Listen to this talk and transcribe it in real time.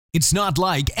It's not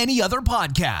like any other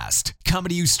podcast.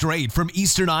 Coming to you straight from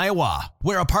Eastern Iowa,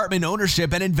 where apartment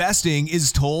ownership and investing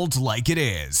is told like it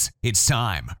is. It's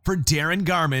time for Darren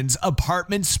Garman's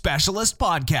Apartment Specialist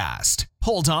Podcast.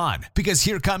 Hold on, because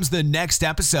here comes the next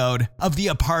episode of the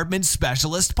Apartment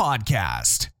Specialist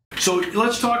Podcast. So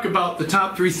let's talk about the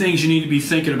top 3 things you need to be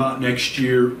thinking about next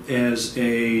year as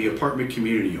a apartment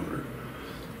community owner.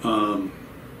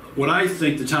 What I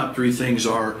think the top 3 things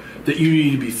are that you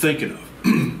need to be thinking of.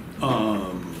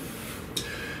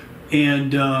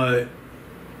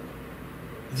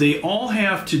 They all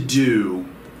have to do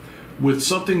with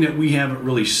something that we haven't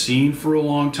really seen for a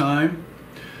long time,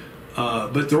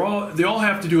 but they all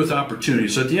have to do with opportunity.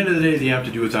 So at the end of the day, they have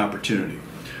to do with opportunity.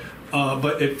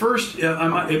 But at first,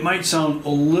 it might sound a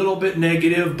little bit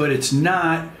negative, but it's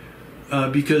not,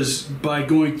 because by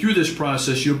going through this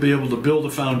process, you'll be able to build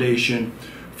a foundation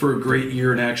for a great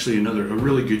year and actually a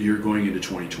really good year going into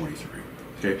 2023.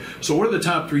 Okay, so what are the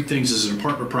top 3 things as an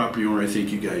apartment property owner I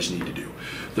think you guys need to do?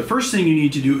 The first thing you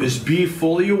need to do is be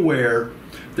fully aware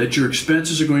that your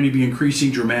expenses are going to be increasing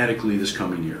dramatically this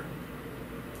coming year.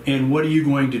 And what are you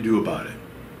going to do about it?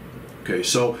 Okay,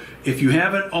 so if you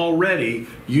haven't already,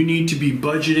 you need to be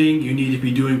budgeting, you need to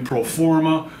be doing pro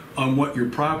forma on what your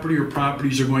property or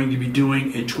properties are going to be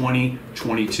doing in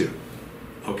 2022.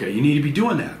 Okay, you need to be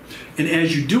doing that. And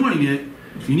as you're doing it,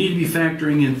 you need to be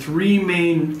factoring in three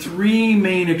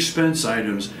main expense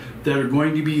items that are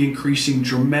going to be increasing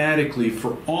dramatically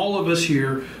for all of us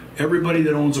here, everybody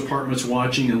that owns apartments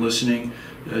watching and listening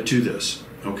to this.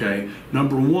 Okay,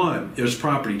 number 1 is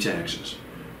property taxes.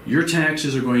 Your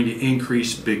taxes are going to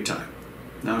increase big time.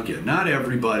 Now again, not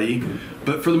everybody,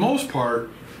 but for the most part,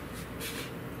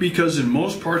 because in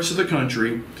most parts of the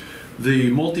country, the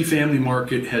multifamily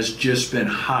market has just been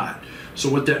hot. So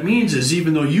what that means is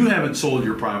even though you haven't sold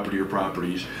your property or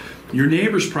properties, your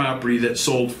neighbor's property that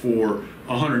sold for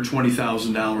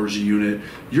 $120,000 a unit,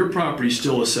 your property is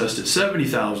still assessed at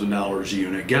 $70,000 a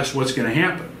unit. Guess what's going to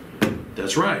happen?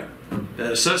 That's right.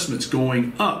 That assessment's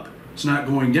going up. It's not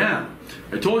going down.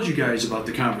 I told you guys about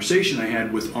the conversation I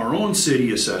had with our own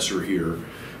city assessor here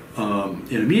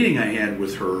in a meeting I had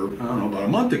with her, I don't know, about a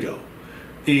month ago.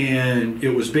 And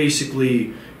it was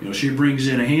basically, she brings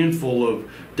in a handful of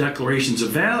declarations of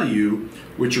value,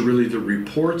 which are really the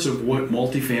reports of what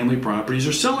multifamily properties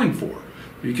are selling for,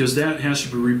 because that has to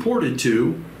be reported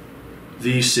to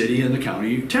the city and the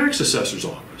county tax assessor's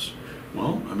office.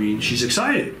 Well, I mean, she's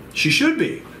excited. She should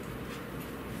be.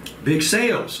 Big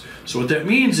sales. So what that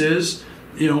means is,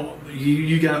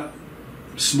 you got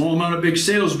a small amount of big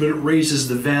sales, but it raises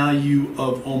the value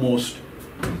of almost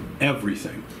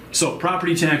everything. So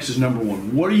property tax is number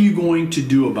 1. What are you going to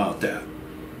do about that?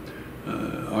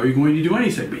 Are you going to do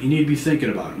anything? But you need to be thinking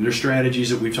about it. And there's strategies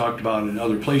that we've talked about in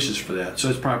other places for that. So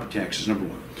that's property taxes, number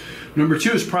 1. Number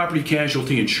 2 is property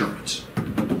casualty insurance.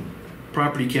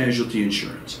 Property casualty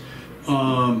insurance.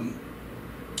 You're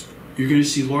going to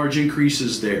see large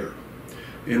increases there.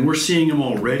 And we're seeing them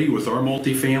already with our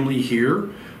multifamily here,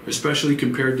 especially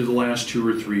compared to the last 2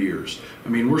 or 3 years. I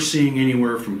mean, we're seeing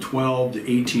anywhere from 12 to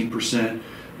 18%,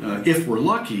 if we're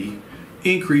lucky,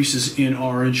 increases in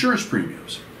our insurance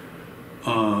premiums.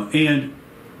 And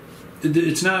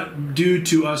it's not due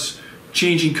to us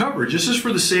changing coverage. This is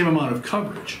for the same amount of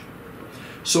coverage.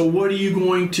 So what are you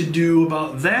going to do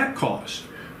about that cost?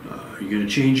 Are you going to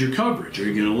change your coverage? Are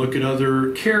you going to look at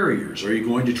other carriers? Are you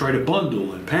going to try to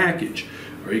bundle and package?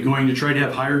 Are you going to try to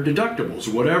have higher deductibles?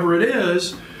 Whatever it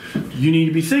is, you need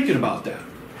to be thinking about that,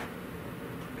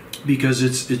 because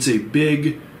it's a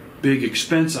big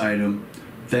expense item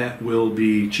that will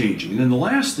be changing. And then the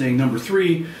last thing, number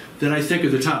 3, that I think are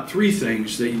the top 3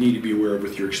 things that you need to be aware of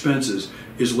with your expenses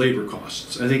is labor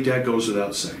costs. I think that goes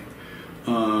without saying.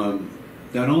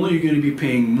 Not only are you going to be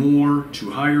paying more to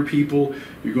hire people,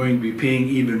 you're going to be paying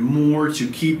even more to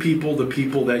keep people, the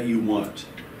people that you want.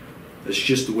 That's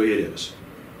just the way it is.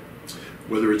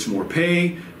 Whether it's more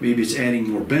pay, maybe it's adding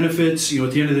more benefits,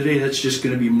 at the end of the day, that's just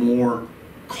going to be more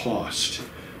cost.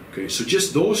 Okay, so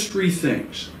just those 3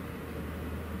 things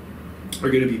are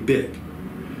going to be big.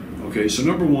 Okay, so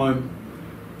number 1,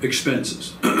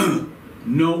 expenses.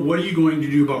 What are you going to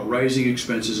do about rising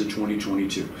expenses in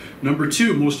 2022? Number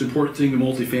 2, most important thing the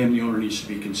multifamily owner needs to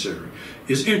be considering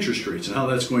is interest rates and how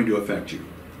that's going to affect you.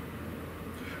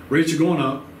 Rates are going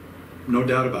up, no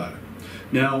doubt about it.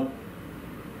 Now,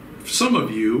 some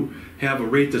of you have a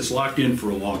rate that's locked in for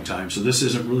a long time, so this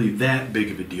isn't really that big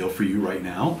of a deal for you right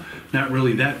now. Not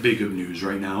really that big of news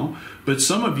right now. But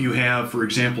some of you have, for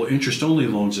example, interest-only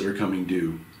loans that are coming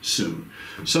due soon.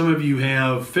 Some of you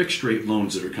have fixed-rate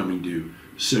loans that are coming due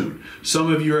soon.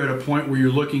 Some of you are at a point where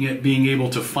you're looking at being able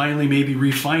to finally maybe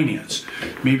refinance.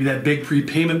 Maybe that big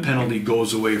prepayment penalty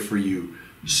goes away for you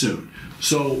soon.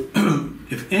 So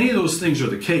if any of those things are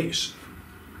the case,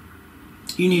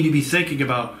 you need to be thinking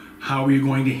about how are you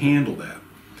going to handle that?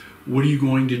 What are you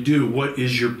going to do? What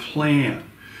is your plan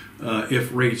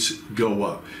if rates go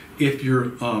up? If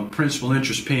your principal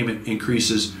interest payment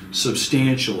increases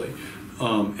substantially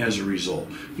as a result.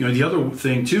 You know, the other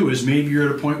thing too is maybe you're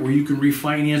at a point where you can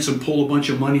refinance and pull a bunch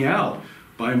of money out,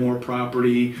 buy more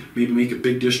property, maybe make a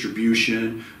big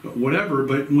distribution, whatever.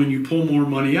 But when you pull more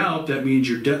money out, that means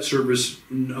your debt service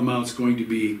amount's going to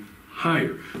be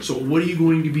higher. So what are you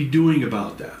going to be doing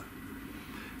about that?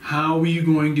 How are you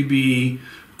going to be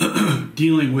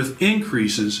dealing with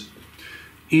increases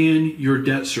in your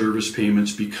debt service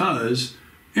payments, because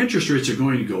interest rates are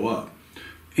going to go up?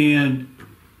 And,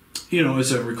 you know,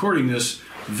 as I'm recording this,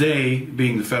 they,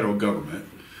 being the federal government,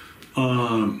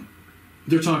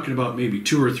 they're talking about maybe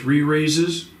 2 or 3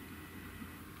 raises.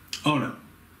 Oh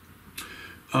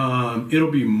no.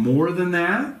 It'll be more than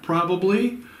that,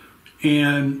 probably.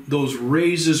 And those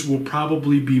raises will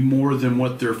probably be more than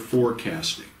what they're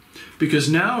forecasting. Because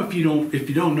now, if you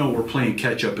don't know, we're playing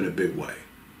catch up in a big way.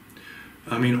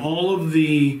 I mean, all of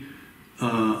the,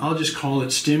 I'll just call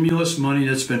it stimulus money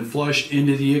that's been flushed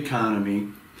into the economy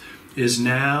is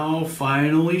now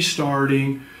finally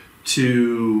starting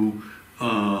to,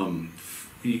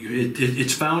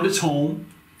 it's found its home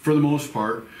for the most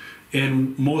part,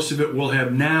 and most of it will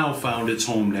have now found its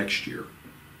home next year.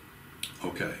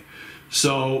 Okay,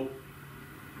 so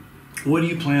what do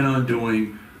you plan on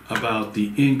doing about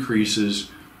the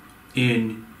increases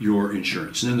in your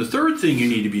insurance? And then the third thing you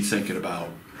need to be thinking about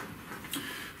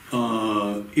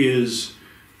is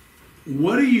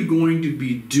what are you going to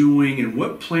be doing and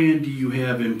what plan do you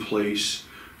have in place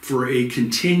for a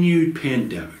continued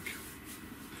pandemic,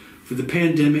 for the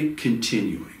pandemic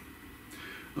continuing?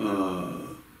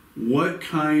 What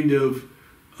kind of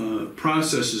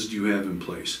processes do you have in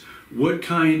place? What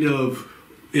kind of,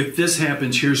 if this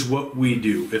happens, here's what we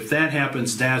do. If that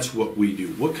happens, that's what we do.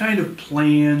 What kind of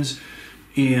plans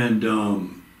and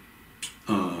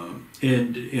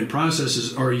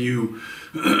processes are you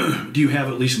do you have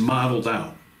at least modeled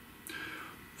out?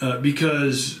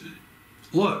 Because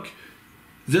look,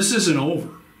 this isn't over,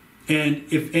 and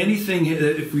if anything,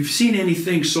 if we've seen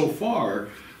anything so far,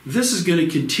 this is going to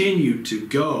continue to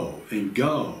go and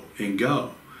go and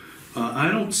go.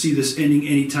 I don't see this ending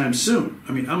anytime soon.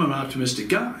 I mean, I'm an optimistic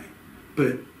guy,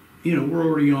 but you know, we're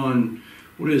already on,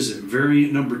 what is it,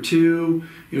 variant number 2.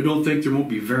 You know, don't think there won't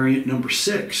be variant number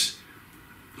 6.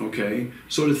 Okay,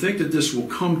 so to think that this will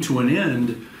come to an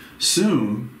end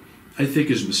soon, I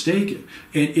think is mistaken.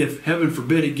 And if, heaven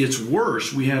forbid, it gets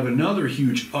worse, we have another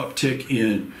huge uptick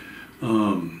in,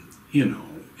 you know,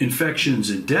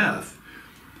 infections and death.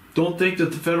 Don't think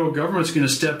that the federal government's going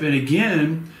to step in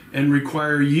again and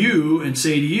require you and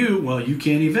say to you, well, you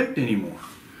can't evict anymore.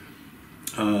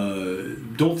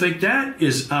 Don't think that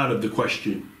is out of the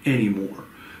question anymore.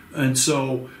 And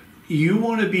so you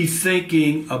want to be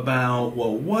thinking about,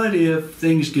 well, what if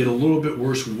things get a little bit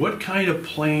worse? What kind of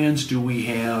plans do we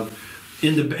have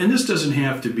in the, and this doesn't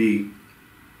have to be,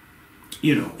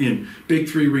 you know, in big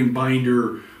 3-ring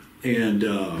binder, and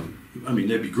I mean,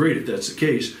 that'd be great if that's the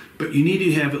case, but you need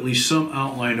to have at least some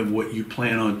outline of what you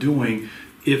plan on doing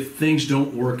if things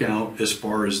don't work out as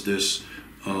far as this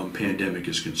pandemic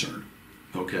is concerned.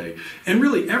 Okay, and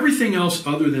really everything else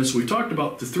other than, so we talked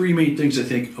about the 3 main things I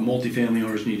think multifamily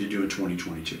owners need to do in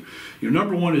 2022. You know,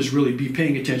 number 1 is really be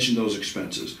paying attention to those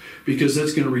expenses, because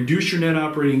that's going to reduce your net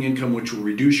operating income, which will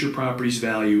reduce your property's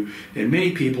value. And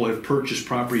many people have purchased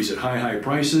properties at high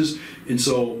prices, and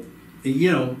so,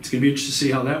 you know, it's going to be interesting to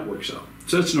see how that works out.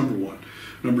 So that's number 1.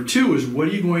 Number 2 is, what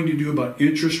are you going to do about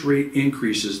interest rate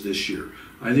increases this year?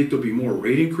 I think there'll be more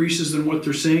rate increases than what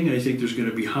they're saying. I think there's going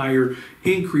to be higher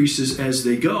increases as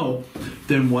they go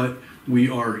than what we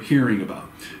are hearing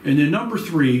about. And then number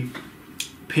 3,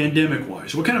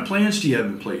 pandemic-wise, what kind of plans do you have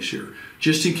in place here?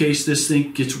 Just in case this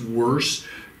thing gets worse,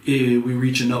 we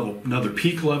reach another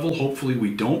peak level. Hopefully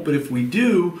we don't, but if we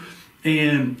do,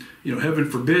 and, you know, heaven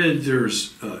forbid,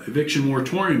 there's eviction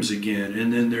moratoriums again,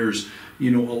 and then there's, you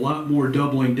know, a lot more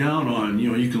doubling down on, you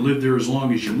know, you can live there as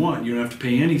long as you want. You don't have to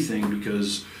pay anything,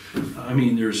 because, I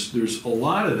mean, there's a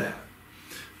lot of that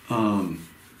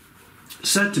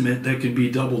sentiment that can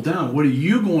be doubled down. What are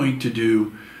you going to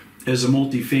do as a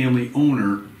multifamily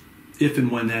owner if and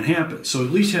when that happens? So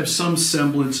at least have some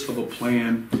semblance of a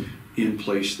plan in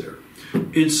place there.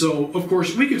 And so, of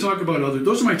course, we could talk about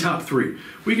those are my top three.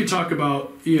 We could talk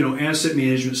about, asset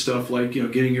management stuff like,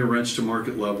 getting your rents to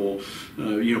market level,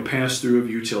 pass through of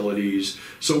utilities.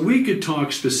 So we could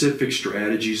talk specific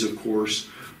strategies, of course,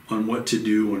 on what to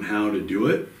do and how to do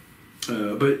it.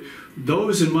 But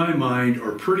those, in my mind,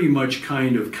 are pretty much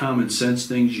kind of common sense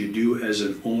things you do as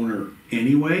an owner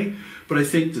anyway. But I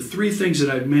think the three things that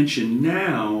I've mentioned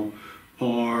now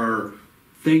are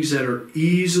things that are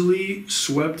easily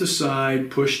swept aside,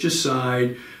 pushed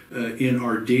aside in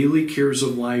our daily cares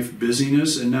of life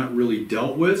busyness and not really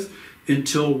dealt with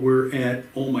until we're at,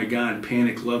 oh my God,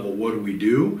 panic level. What do we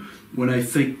do? When I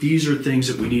think these are things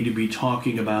that we need to be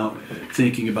talking about,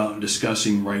 thinking about, and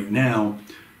discussing right now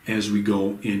as we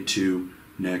go into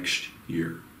next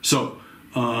year. So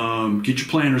get your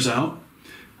planners out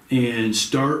and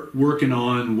start working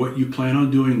on what you plan on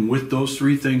doing with those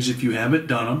three things if you haven't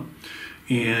done them.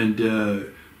 And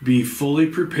be fully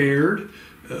prepared,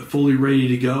 fully ready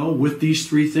to go with these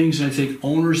three things. And I think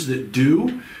owners that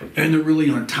do, and they're really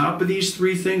on top of these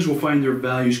three things, will find their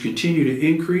values continue to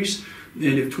increase.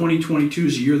 And if 2022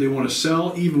 is a year they want to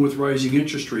sell, even with rising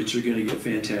interest rates, they're going to get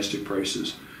fantastic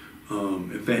prices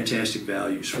and fantastic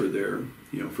values for their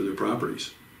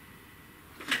properties.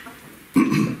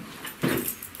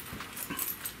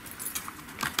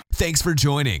 Thanks for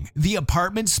joining the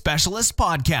Apartment Specialist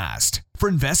Podcast. For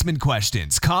investment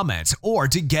questions, comments, or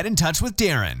to get in touch with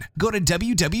Darren, go to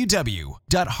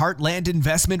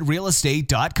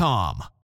www.heartlandinvestmentrealestate.com.